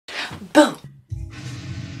Boom!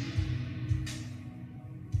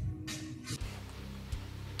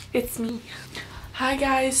 It's me. Hi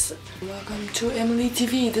guys, welcome to Emily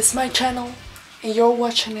TV. This is my channel and you're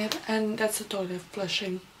watching it, and that's a toilet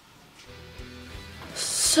flushing.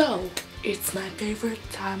 So, it's my favorite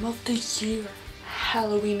time of the year.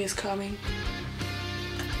 Halloween is coming.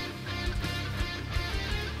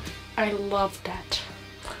 I love that.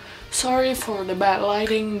 Sorry for the bad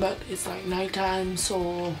lighting, but it's like nighttime,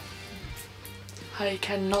 so I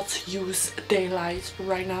cannot use daylight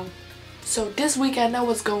right now. So this weekend I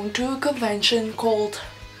was going to a convention called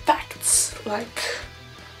Facts,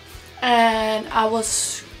 and I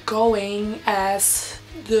was going as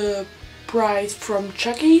the bride from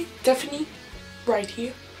Chucky, Tiffany, right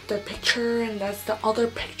here. The picture, and that's the other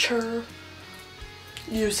picture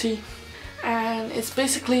you see. And it's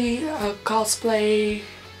basically a cosplay,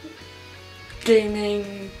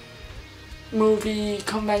 gaming, movie,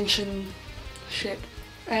 convention shit.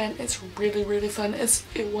 And it's really fun.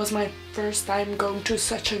 It was my first time going to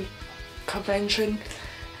such a convention,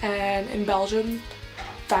 and in Belgium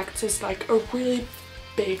Facts is like a really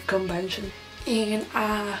big convention. And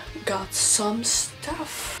I got some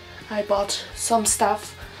stuff. I bought some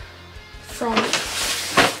stuff from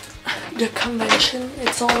the convention.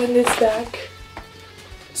 It's all in this bag.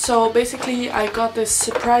 So basically I got this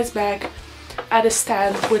surprise bag at a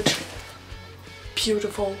stand with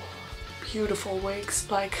beautiful wigs,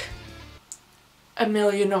 like a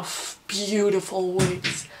million of beautiful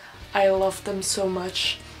wigs. I love them so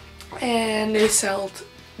much. And they sell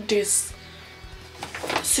these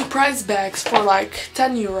surprise bags for like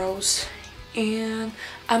 10 euros. And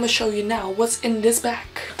I'm gonna show you now what's in this bag.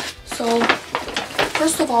 So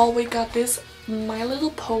first of all, we got this My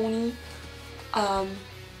Little Pony.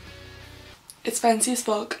 It's fancy as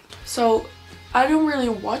fuck. So I don't really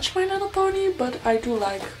watch My Little Pony, but I do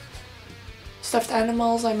like stuffed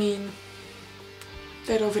animals. I mean,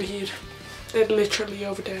 they're over here. They're literally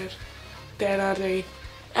over there. There are they.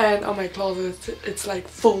 And on my closet it's like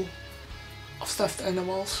full of stuffed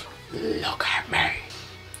animals. Look at me.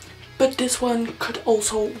 But this one could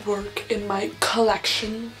also work in my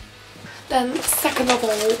collection. Then second of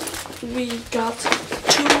all, we got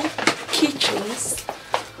two keychains.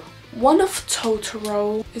 One of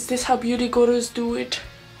Totoro. Is this how beauty gurus do it?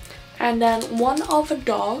 And then one of a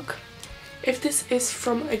dog. If this is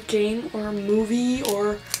from a game or a movie,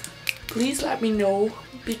 or please let me know,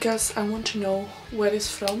 because I want to know where it's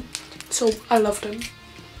from. So I love them.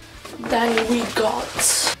 Then we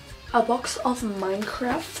got a box of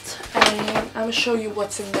Minecraft, and I'm gonna show you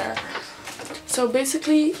what's in there. So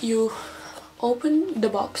basically you open the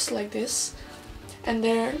box like this, and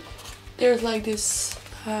there's like this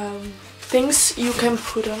things you can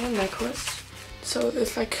put on a necklace. So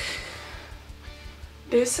it's like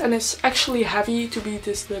this, and it's actually heavy to be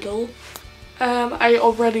this little. I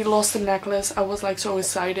already lost the necklace. I was like so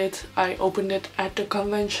excited. I opened it at the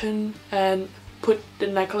convention and put the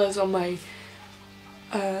necklace on my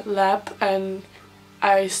lap, and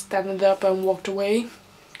I stand up and walked away.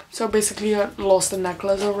 So basically I lost the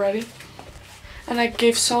necklace already. And I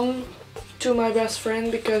gave some to my best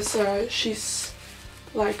friend because she's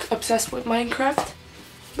like obsessed with Minecraft.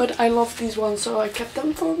 But I love these ones, so I kept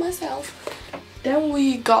them for myself. Then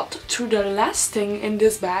we got to the last thing in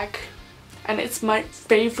this bag, and it's my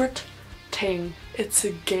favorite thing. It's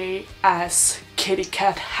a gay ass kitty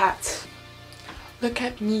cat hat. Look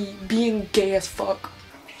at me being gay as fuck.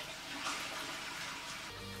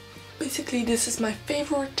 Basically this is my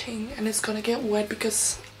favorite thing, and it's gonna get wet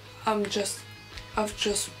because I've just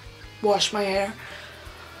washed my hair.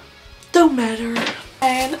 Don't matter.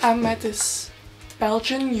 And I met this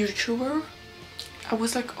Belgian YouTuber. I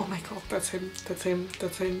was like, oh my god, that's him.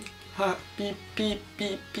 Beep, beep,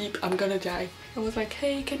 beep, beep, I'm gonna die. I was like,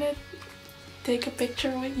 hey, can I take a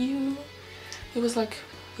picture with you? He was like,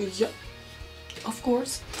 yeah, of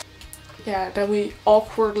course. Yeah, then we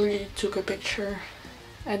awkwardly took a picture.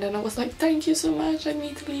 And then I was like, thank you so much, I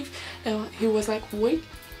need to leave. And he was like, wait,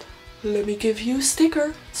 let me give you a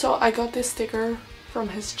sticker. So I got this sticker from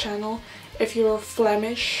his channel. If you're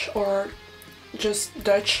Flemish or just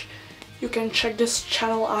Dutch, you can check this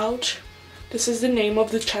channel out. This is the name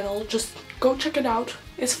of the channel. Just go check it out.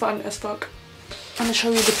 It's fun as fuck. I'm gonna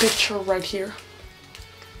show you the picture right here.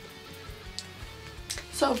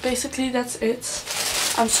 So basically that's it.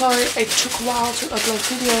 I'm sorry it took a while to upload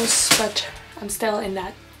videos, but I'm still in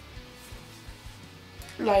that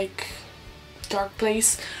like dark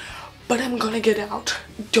place. But I'm gonna get out.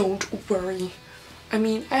 Don't worry. I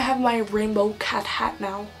mean, I have my rainbow cat hat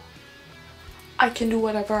now. I can do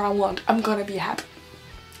whatever I want. I'm gonna be happy.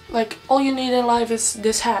 Like, all you need in life is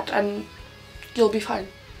this hat and you'll be fine.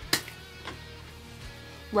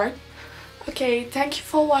 Right? Okay, thank you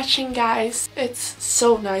for watching, guys. It's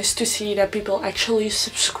so nice to see that people actually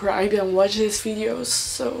subscribe and watch these videos.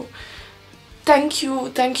 So thank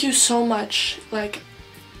you so much. Like,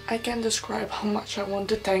 I can't describe how much I want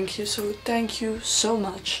to thank you, so thank you so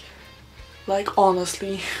much. Like,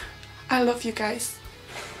 honestly. I love you guys.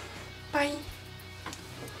 Bye.